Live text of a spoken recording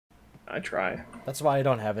I try. That's why I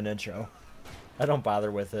don't have an intro. I don't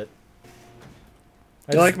bother with it.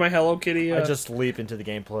 Do you like my Hello Kitty? I just leap into the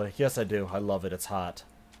gameplay. Yes, I do. I love it. It's hot.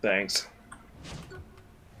 Thanks.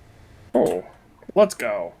 Oh, let's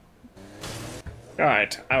go.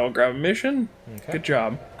 Alright, I will grab a mission. Okay. Good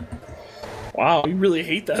job. Wow, you really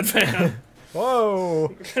hate that van.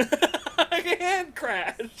 Whoa! My hand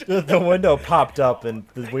crashed. The window popped up and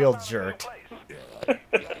the wheel jerked.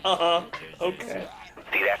 Uh-huh. Okay.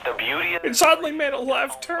 See, that's the beauty of It suddenly made a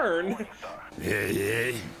left turn.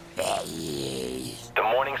 the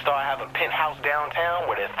Morning Star have a penthouse downtown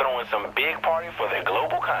where they're throwing some big party for their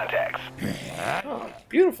global contacts. Oh,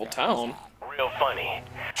 beautiful town. Real funny.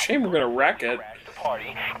 Shame we're gonna wreck it. Crash the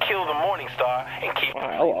party, kill the Morning Star, and keep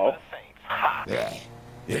Oh, hello. Ha.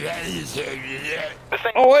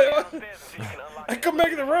 Oh, wait. I come back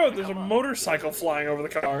to the road. There's a motorcycle flying over the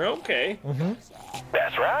car. Okay. Mm-hmm.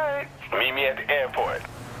 That's right. Meet me at the airport.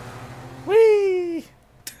 Whee!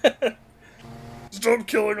 Stop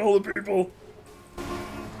killing all the people.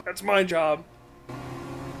 That's my job.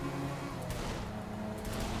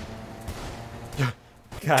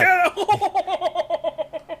 God.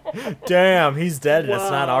 Damn, he's dead and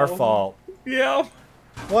it's not our Wow. fault. Yeah.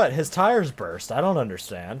 What? His tires burst. I don't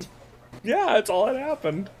understand. Yeah, that's all that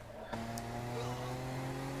happened.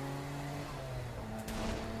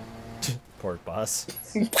 Poor bus.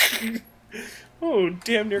 Oh,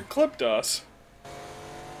 damn near clipped us.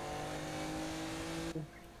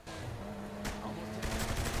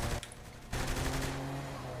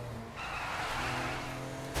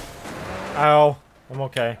 Ow. I'm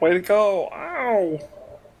okay. Way to go. Ow.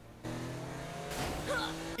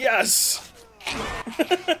 Yes.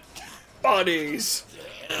 Bodies.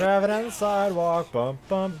 Driving on the sidewalk. Bump,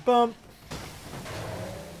 bump, bump.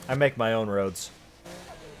 I make my own roads.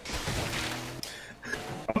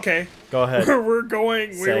 Okay. Go ahead. We're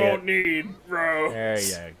going. We Say won't need roads. There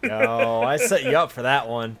you go. I set you up for that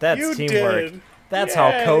one. That's You teamwork. did. That's Yay.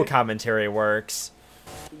 how co-commentary works.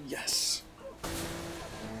 Yes.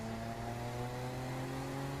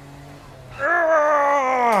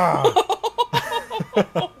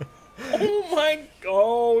 Oh my!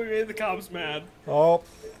 Oh, we made the cops mad. Oh,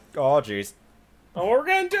 jeez. Oh, what we're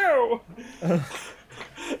gonna do?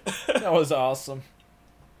 That was awesome.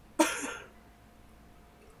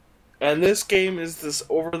 And this game is this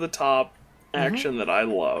over-the-top action that I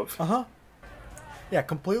love. Uh-huh. Yeah,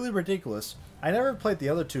 completely ridiculous. I never played the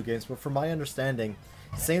other two games, but from my understanding,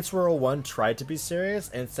 Saints Row 1 tried to be serious,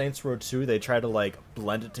 and Saints Row 2, they tried to, like,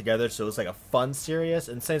 blend it together so it was, like, a fun serious,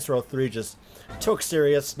 and Saints Row 3 just took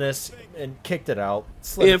seriousness and kicked it out.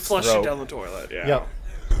 It flushed it down the toilet, yeah. Yep.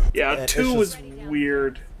 Yeah, And 2 it's was just-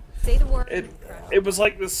 weird. Say the word. It was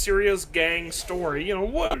like this serious gang story. You know,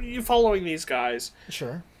 what are you following these guys?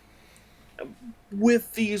 Sure.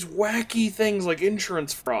 With these wacky things like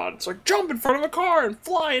insurance fraud. It's like jump in front of a car and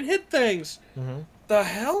fly and hit things. Mm-hmm. The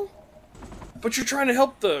hell? But you're trying to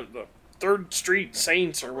help the 3rd Street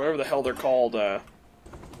Saints or whatever the hell they're called,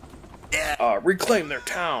 reclaim their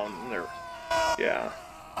town. Yeah.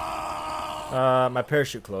 My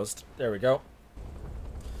parachute closed. There we go.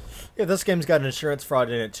 Yeah, this game's got insurance fraud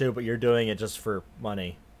in it too, but you're doing it just for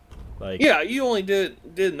money. Like, Yeah, you only did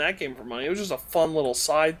in that game for money. It was just a fun little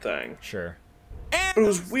side thing. sure. But it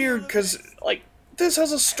was weird because, like, this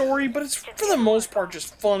has a story, but it's for the most part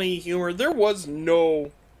just funny humor. There was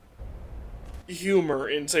no humor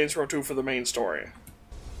in Saints Row 2 for the main story.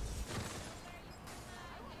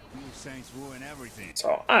 You Saints ruin everything.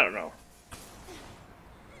 So, I don't know.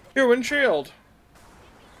 Your windshield.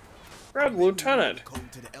 Grab the lieutenant. Go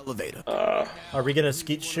to the elevator. Are we gonna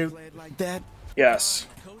skeet shoot? Like that. Yes.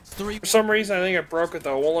 3. For some reason, I think I broke it,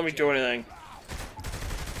 though. It won't let me do anything.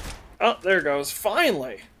 Oh, there it goes.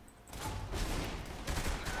 Finally!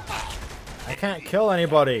 I can't kill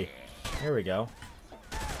anybody. Here we go.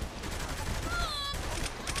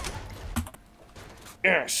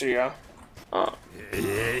 Yeah, see ya.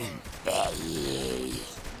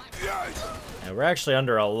 And we're actually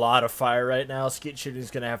under a lot of fire right now. Skeet shooting's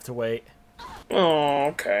gonna have to wait. Oh,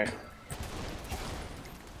 okay.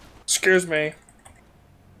 Excuse me.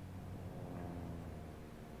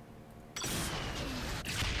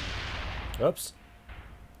 Oops.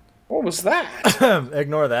 What was that?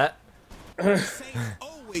 Ignore that. Saints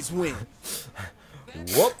always win.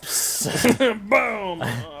 Whoops. Boom!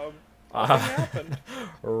 What happened?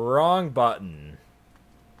 Wrong button.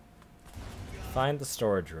 Find the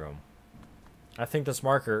storage room. I think this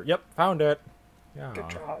marker... Yep, found it. Yeah. Good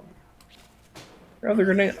job. Grab the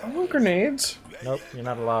grenade. I want grenades. Nope, you're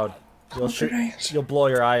not allowed. You'll shoot. Grenades. You'll blow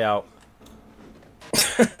your eye out.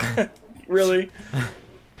 Really?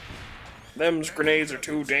 Them's grenades are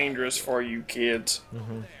too dangerous for you kids.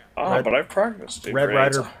 Mm-hmm. Oh, but I've practiced. Red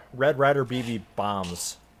Rider BB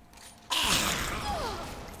bombs.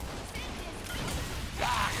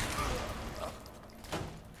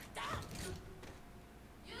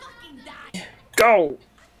 Go!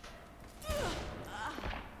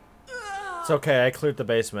 It's okay, I cleared the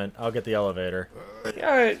basement. I'll get the elevator.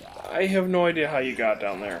 Yeah, I have no idea how you got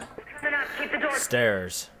down there.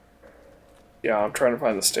 Stairs. Yeah, I'm trying to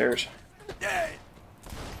find the stairs.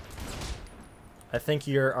 I think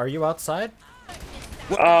you're... Are you outside?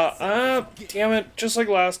 Damn it. Just like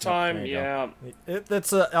last time, yeah.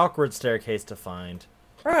 It's an awkward staircase to find.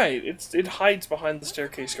 Right, it hides behind the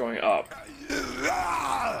staircase going up.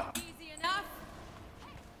 Easy enough.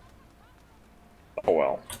 Oh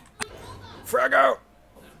well. Frag out!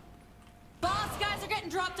 Boss, guys are getting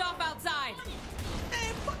dropped off outside.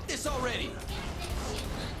 Man, fuck this already.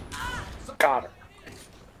 Got her.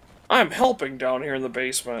 I'm helping down here in the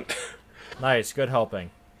basement. Nice, good helping.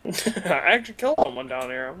 I actually killed someone down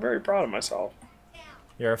here. I'm very proud of myself.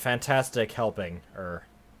 You're a fantastic helping.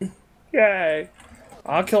 Yay.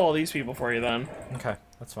 I'll kill all these people for you then. Okay,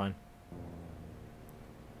 that's fine.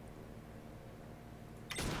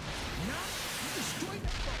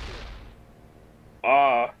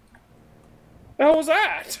 What was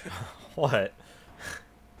that? What?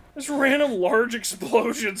 There's random large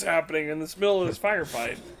explosions happening in this middle of this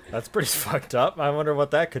firefight. That's pretty fucked up. I wonder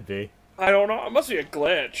what that could be. I don't know. It must be a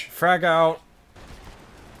glitch. Frag out.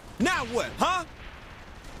 Now what, huh?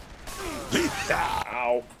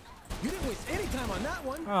 Ow. You didn't waste any time on that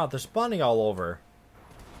one. Oh, there's spawning all over.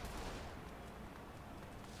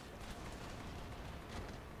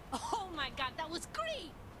 Oh my god, that was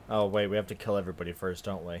great. Oh, wait, we have to kill everybody first,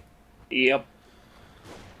 don't we? Yep.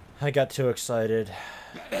 I got too excited.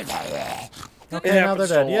 Okay, It now they're happens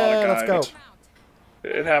to dead. a lot Yeah, of let's go. guys.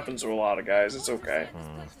 It happens to a lot of guys. It's okay. This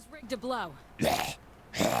place is rigged to blow. Where's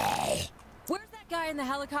that guy in the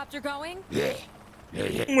helicopter going?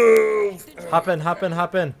 Move! Hop in, hop in,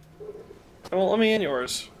 hop in. Well, let me in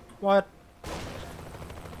yours. What?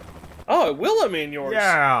 Oh, it will let me in yours.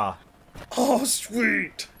 Yeah. Oh,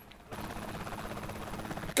 sweet.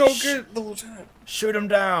 Go get the lieutenant. Shoot him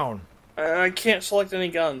down. I can't select any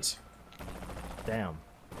guns. Damn.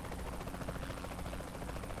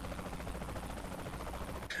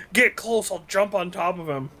 Get close, I'll jump on top of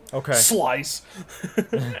him. Okay. Slice.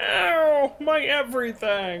 Ow, my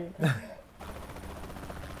everything.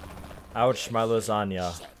 Ouch, my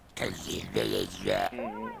lasagna. Like the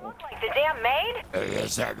damn maid? We're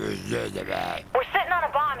sitting on a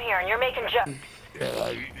bomb here and you're making jokes.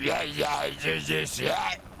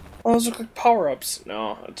 Oh, those look like power-ups.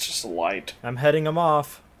 No, it's just a light. I'm heading him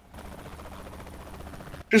off.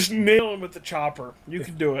 Just nail him with the chopper. You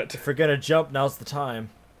can do it. If we're gonna jump, now's the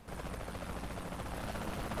time.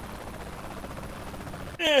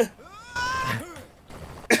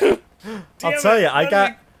 I'll tell you,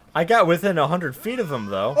 I got within 100 feet of him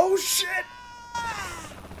though. Oh shit!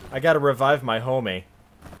 I gotta revive my homie.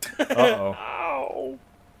 Uh-oh. Ow.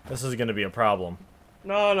 This is gonna be a problem.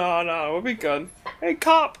 No, we'll be good. Hey,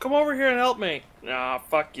 cop, come over here and help me. Nah,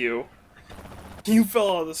 fuck you. You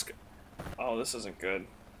fell out of the sky. Oh, this isn't good.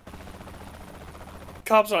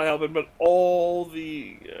 Cop's not helping, but all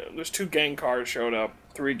the... there's 2 gang cars showed up.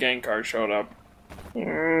 3 gang cars showed up.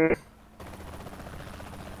 We're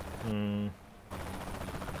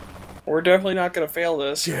definitely not gonna fail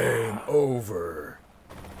this. Game over.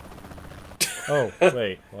 Oh,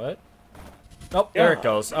 wait, what? Oh, there it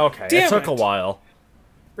goes. Okay, Damn it took a it. while.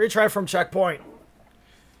 Retry from checkpoint.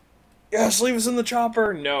 Yes, leave us in the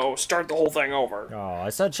chopper. No, start the whole thing over. Oh, I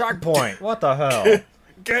said checkpoint. What the hell?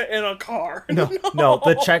 Get in a car. No,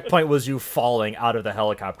 the checkpoint was you falling out of the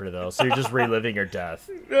helicopter, though, so you're just reliving your death.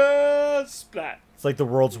 Splat. It's like the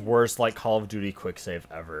world's worst, like, Call of Duty quick save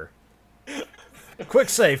ever. Quick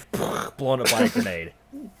save! Blown up by a grenade.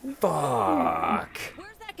 Fuck.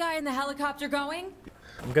 Where's that guy in the helicopter going?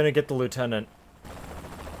 I'm gonna get the lieutenant.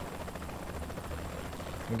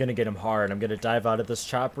 I'm gonna get him hard. I'm gonna dive out of this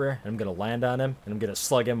chopper, and I'm gonna land on him, and I'm gonna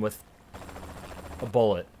slug him with a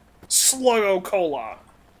bullet. Sluggo Cola.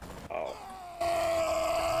 Oh.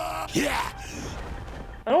 Yeah.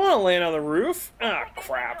 I don't want to land on the roof. Ah,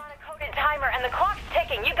 crap. On a coded timer and the clock's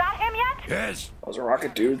ticking. You got him yet? Yes. Those are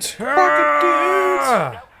rocket dudes.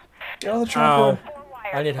 Ah! Get out of the chopper.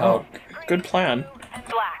 I need Oh, help. good plan.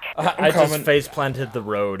 Black. I just coming. face planted the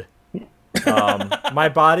road. My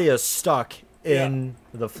body is stuck in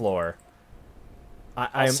the floor.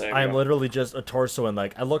 I'm save I'm you. literally just a torso and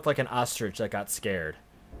like I look like an ostrich that got scared.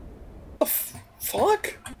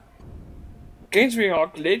 Fuck? Game's being all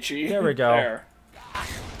glitchy. There we go. There.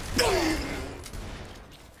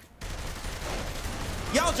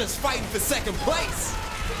 y'all just fighting for second place.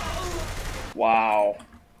 Wow.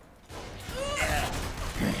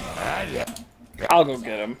 I'll go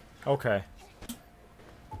get him. Okay.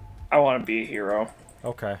 I want to be a hero.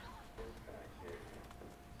 Okay.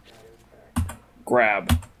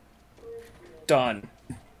 Grab. Done.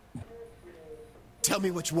 Tell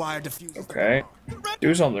me which wire diffuses. Okay.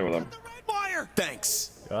 Do something with him. The red wire.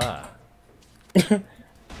 Thanks. Ah.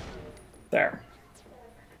 There.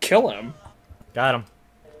 Kill him? Got him.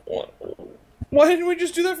 Why didn't we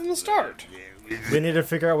just do that from the start? We need to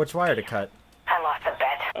figure out which wire to cut. I lost a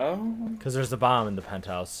bet. Oh. Because there's a bomb in the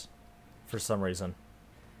penthouse. For some reason.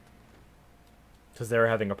 Because they were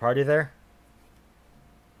having a party there?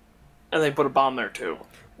 And they put a bomb there too.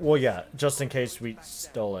 Well, yeah. Just in case we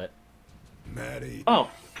stole it. Maddie. Oh.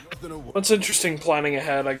 That's interesting planning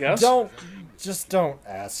ahead, I guess. Just don't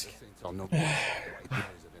ask.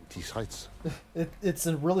 It's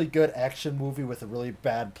a really good action movie with a really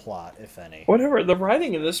bad plot, if any. Whatever. The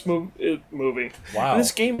writing in this movie. Wow. In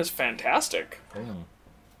this game is fantastic.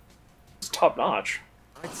 It's top notch.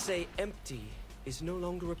 I'd say empty is no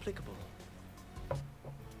longer applicable.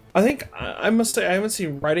 I think I must say I haven't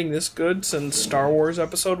seen writing this good since Star Wars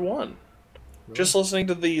Episode 1. Really? Just listening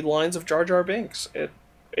to the lines of Jar Jar Binks, it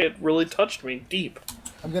really touched me deep.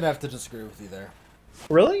 I'm gonna have to disagree with you there.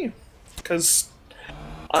 Really? Because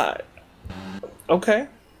okay.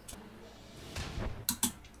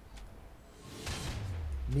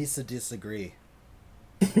 Misa disagree.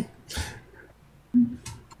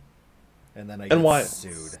 And then I get why?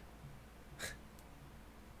 sued.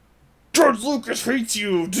 George Lucas hates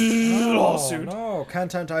you! Lawsuit. No,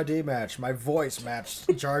 content ID match. My voice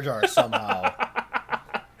matched Jar Jar somehow.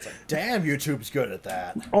 It's like, damn, YouTube's good at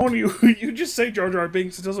that. Oh, you just say Jar Jar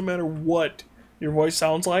Binks, it doesn't matter what your voice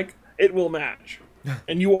sounds like, it will match.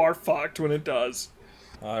 And you are fucked when it does.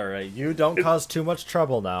 Alright, you don't cause too much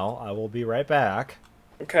trouble now. I will be right back.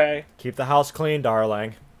 Okay. Keep the house clean,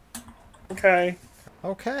 darling. Okay.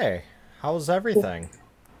 Okay. How's everything?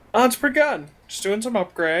 Oh, it's pretty good. Just doing some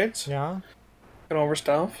upgrades. Yeah? Looking over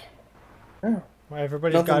stuff. Yeah. Well,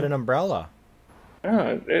 everybody's got an umbrella.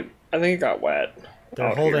 Yeah, I think it got wet.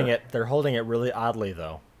 They're holding it. They're holding it really oddly,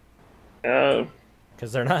 though.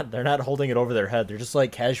 Because they're not holding it over their head. They're just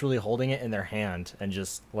like casually holding it in their hand and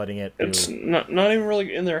just letting it. It's not even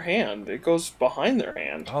really in their hand. It goes behind their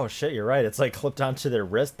hand. Oh shit! You're right. It's like clipped onto their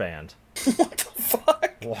wristband. What the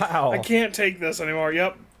fuck? Wow. I can't take this anymore.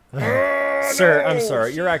 Yep. Sir, I'm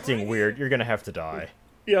sorry. You're acting weird. You're gonna have to die.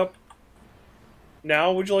 Yep.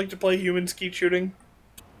 Now, would you like to play human skeet shooting?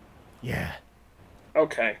 Yeah.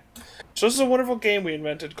 Okay. So this is a wonderful game we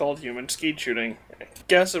invented called human skeet shooting.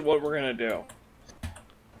 Guess at what we're gonna do.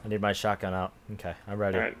 I need my shotgun out. Okay, I'm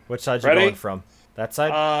ready. Right. Which side you Ready? going from? That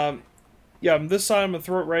side? Yeah, this side I'm gonna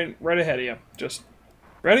throw it right ahead of you. Just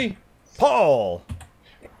ready? Paul!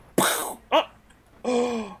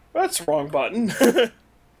 Oh, that's the wrong button.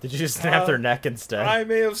 Did you just snap their neck instead? I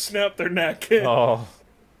may have snapped their neck. Oh.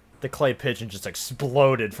 The clay pigeon just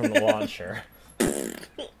exploded from the launcher.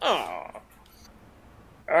 Oh.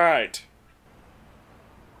 Alright.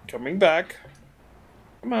 Coming back.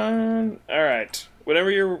 Come on. Alright. Whenever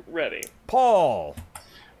you're ready. Paul!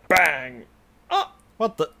 Bang! Oh!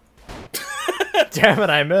 What the? Damn it,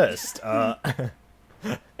 I missed.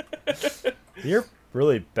 You're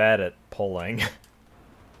really bad at pulling.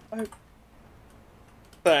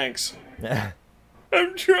 Thanks.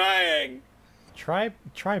 I'm trying! Try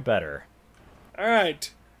better.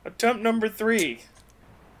 Alright. Attempt number 3.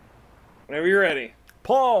 Whenever you're ready.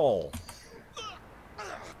 Paul!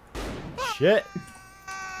 Shit.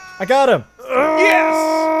 I got him! Yes!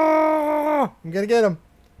 I'm gonna get him.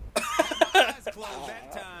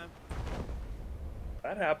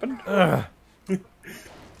 That happened.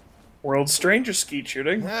 World's strangest skeet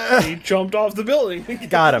shooting. He jumped off the building.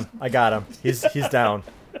 Got him. I got him. He's down.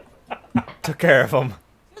 Took care of him.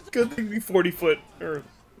 Good thing the 40 foot, or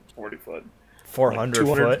 40 foot. 400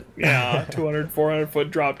 foot. Yeah, 200, 400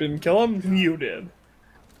 foot drop didn't kill him. You did.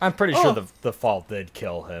 I'm pretty sure the fall did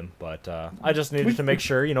kill him, but I just needed to make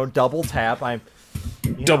sure, double tap.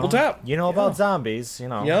 Double tap. You know about zombies,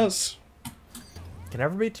 Yes. Can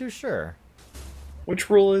never be too sure. Which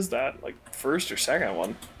rule is that? Like, first or second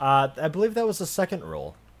one? I believe that was the second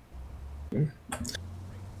rule.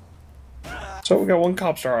 So we got one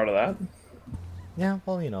cop star out of that. Yeah,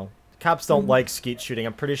 well, cops don't like skeet shooting.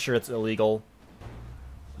 I'm pretty sure it's illegal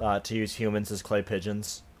to use humans as clay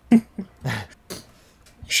pigeons.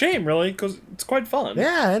 Shame, really, because it's quite fun.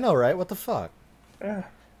 Yeah, I know, right? What the fuck? Yeah.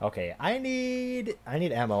 Okay, I need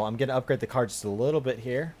ammo. I'm gonna upgrade the car just a little bit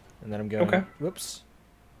here, and then I'm going. Okay. Whoops.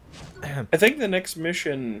 I think the next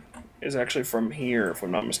mission is actually from here, if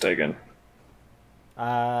I'm not mistaken.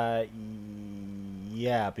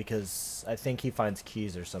 Yeah, because I think he finds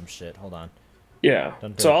keys or some shit. Hold on. Yeah.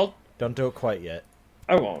 Don't do it quite yet.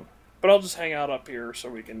 I won't. But I'll just hang out up here so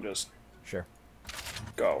we can just Sure.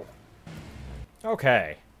 go.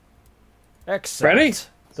 Okay. Excellent. Ready?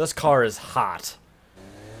 This car is hot.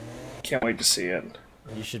 Can't wait to see it.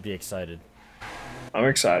 You should be excited. I'm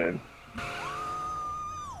excited.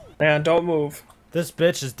 Man, don't move. This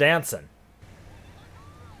bitch is dancing.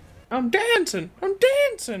 I'm dancing! I'm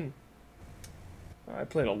dancing! I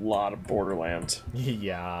played a lot of Borderlands.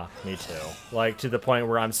 Yeah, me too. Like, to the point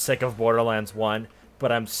where I'm sick of Borderlands 1,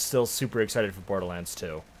 but I'm still super excited for Borderlands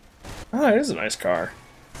 2. Ah, it is a nice car.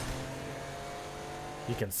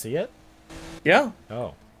 You can see it? Yeah.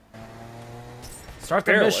 Oh. Start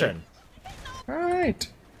the Barely. mission. Alright.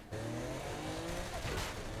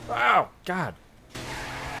 Wow, God.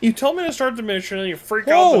 You told me to start the mission and you freak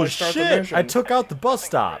out when Oh, I start the shit! mission. I took out the bus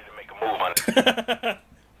stop. Make a move on it.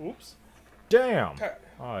 Oops. Damn.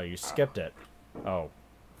 Oh, you skipped it. Oh,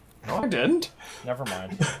 No, I didn't. never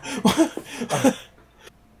mind.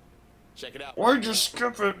 Check it out. Why'd you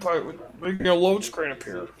skip it by making a load screen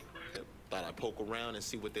appear? Thought I'd poke around and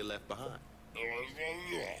see what they left behind. Oh,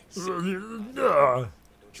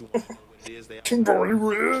 Don't you want to know what it is they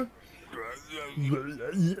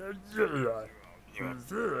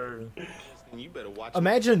You better watch.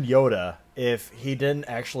 Imagine Yoda if he didn't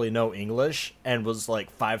actually know English and was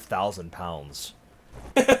like 5,000 pounds.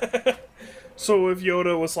 So if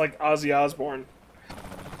Yoda was like Ozzy Osbourne.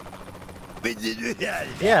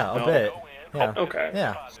 Yeah, a No. bit. Yeah. Okay.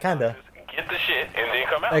 Yeah, kinda. Get the shit and then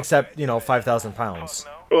come out. Except, 5,000 pounds.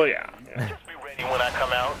 Well, yeah. Just be ready when I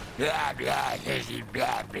come out.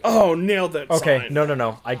 Oh, nailed that Okay, sign.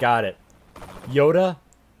 no. I got it. Yoda,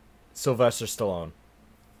 Sylvester Stallone.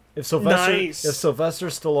 If Sylvester Nice.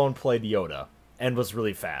 Stallone played Yoda and was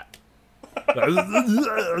really fat.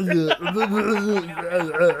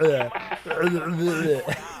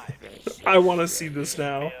 I want to see this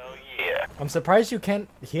now. Yeah. I'm surprised you can't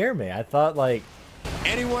hear me. I thought like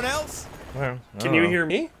Anyone else? Can you hear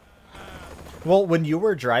me? Well, when you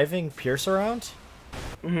were driving Pierce around,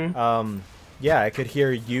 yeah, I could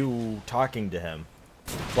hear you talking to him.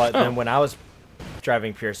 But then when I was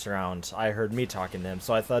driving Pierce around, I heard me talking to him.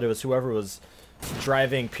 So I thought it was whoever was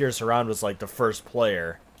driving Pierce around was like the first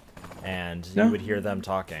player, and No. you would hear them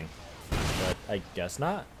talking. But I guess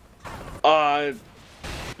not.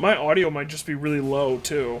 My audio might just be really low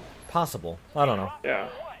too. Possible. I don't know. Yeah.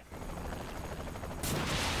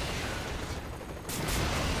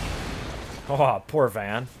 Oh, poor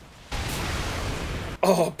Van.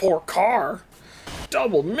 Oh, poor car.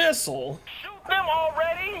 Double missile. Shoot them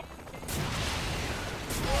already?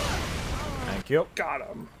 Thank you. Got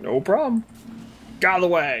him. No problem. Got out of the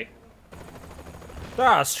way.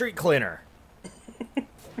 Ah, street cleaner.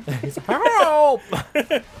 He's, help!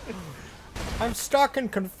 I'm stuck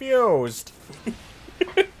and confused.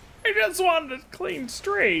 I just wanted to clean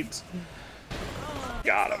streets.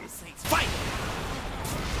 Got him. Fight!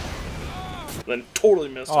 Then totally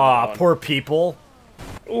missed him. Aw, on. poor people.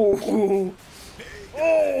 Ooh.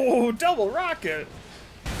 Oh, double rocket.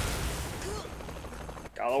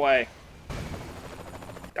 Got out of the way.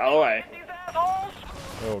 Got out of the way. These assholes?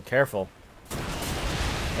 Oh, careful.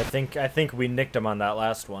 I think we nicked him on that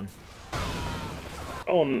last one.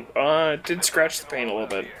 Oh, it did scratch the paint a little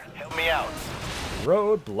bit. Help me out.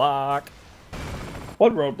 Roadblock.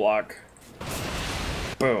 What roadblock?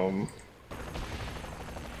 Boom.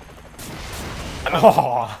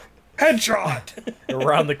 Oh, Headshot!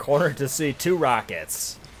 around the corner to see two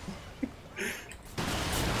rockets.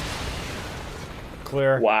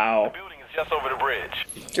 Clear. Wow. Building is just over the bridge.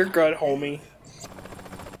 You're good, homie.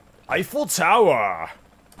 Eiffel Tower.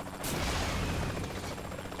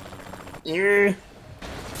 Yeah.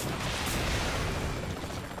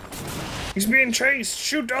 He's being chased.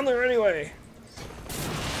 Shoot down there anyway.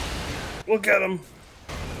 Look at him.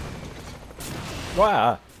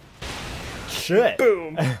 Wow. Shit.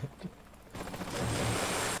 Boom.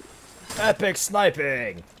 Epic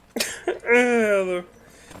sniping. The-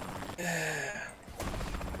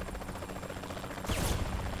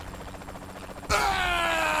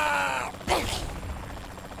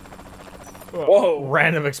 Whoa.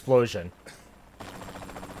 Random explosion.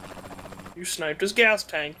 You sniped his gas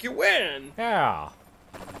tank. You win. Yeah.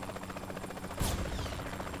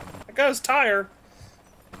 I got his tire.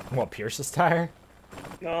 What, Pierce's tire?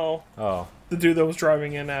 No. Oh. The dude that was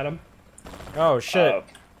driving in at him. Oh, shit.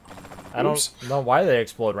 I oops. don't know why they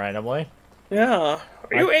explode randomly. Yeah.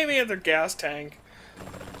 Are you aiming at their gas tank?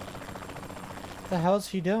 What the hell is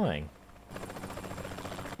he doing?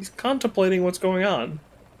 He's contemplating what's going on.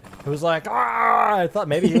 Who's like, ah! I thought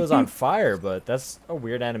maybe he was on fire, but that's a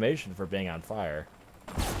weird animation for being on fire.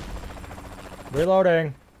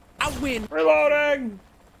 Reloading. I win. Reloading!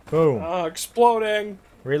 Boom. Exploding!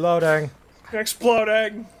 Reloading.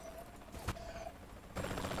 Exploding!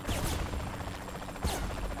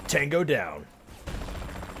 Tango down. Oh,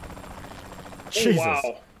 Jesus.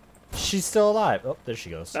 wow. She's still alive. Oh, there she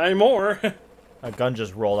goes. Not anymore. A gun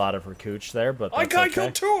just rolled out of her cooch there, but that's I okay.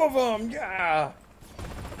 killed 2 of them! Yeah!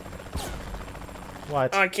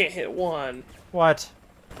 What? I can't hit 1. What?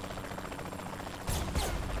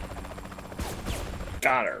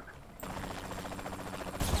 Got her.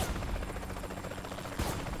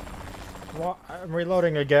 What? I'm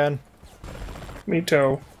reloading again. Me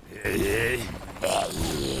too. I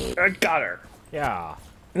got her. Yeah.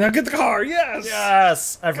 Now get the car, yes!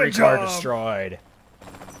 Yes! Every Good car job. destroyed.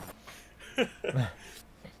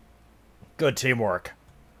 Good teamwork.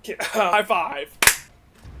 High five.